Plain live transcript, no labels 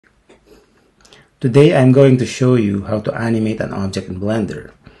Today I'm going to show you how to animate an object in Blender.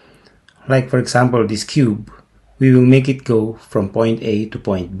 Like for example this cube, we will make it go from point A to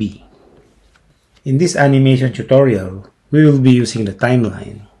point B. In this animation tutorial, we will be using the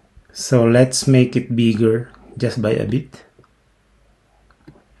timeline. So let's make it bigger just by a bit.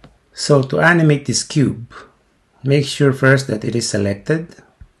 So to animate this cube, make sure first that it is selected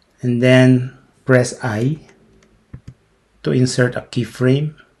and then press I to insert a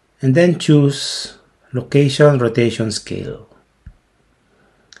keyframe and then choose location, rotation, scale.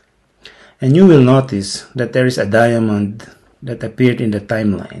 And you will notice that there is a diamond that appeared in the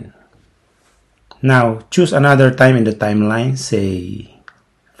timeline. Now choose another time in the timeline, say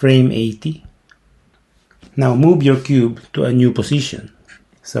frame 80. Now move your cube to a new position.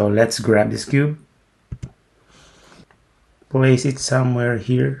 So let's grab this cube, place it somewhere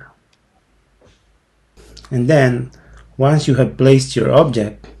here, and then once you have placed your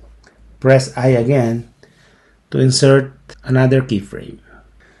object, press I again to insert another keyframe.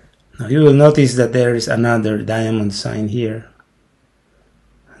 Now you will notice that there is another diamond sign here.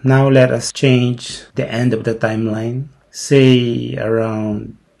 Now let us change the end of the timeline, say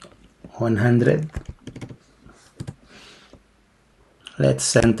around 100. Let's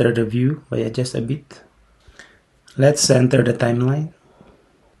center the view by just a bit. Let's center the timeline.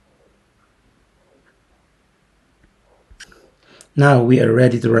 Now we are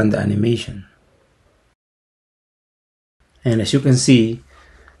ready to run the animation. And as you can see,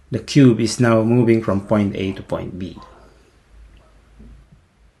 the cube is now moving from point A to point B.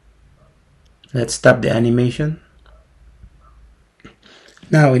 Let's stop the animation.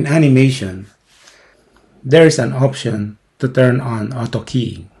 Now in animation, there is an option to turn on auto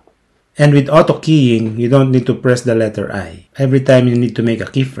keying. And with auto keying, you don't need to press the letter I every time you need to make a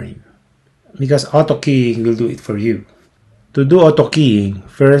keyframe, because auto keying will do it for you. To do auto keying,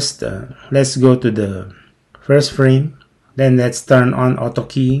 first let's go to the first frame, then let's turn on auto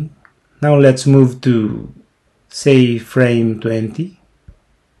keying. Now let's move to say frame 20.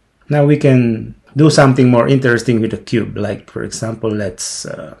 Now we can do something more interesting with the cube, like for example let's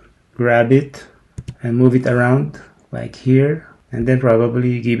grab it and move it around like here, and then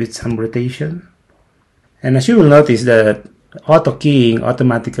probably give it some rotation. And as you will notice that auto keying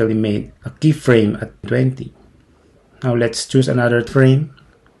automatically made a keyframe at 20. Now let's choose another frame,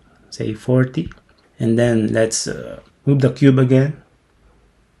 say 40, and then let's move the cube again.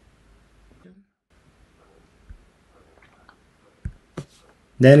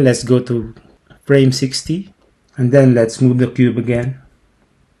 Then let's go to frame 60, and then let's move the cube again.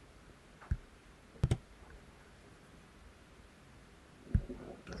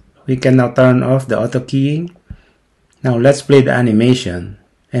 We can now turn off the auto keying. Now let's play the animation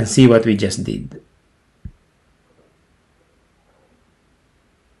and see what we just did.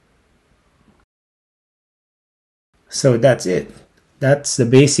 So that's it. That's the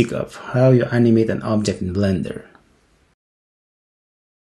basic of how you animate an object in Blender.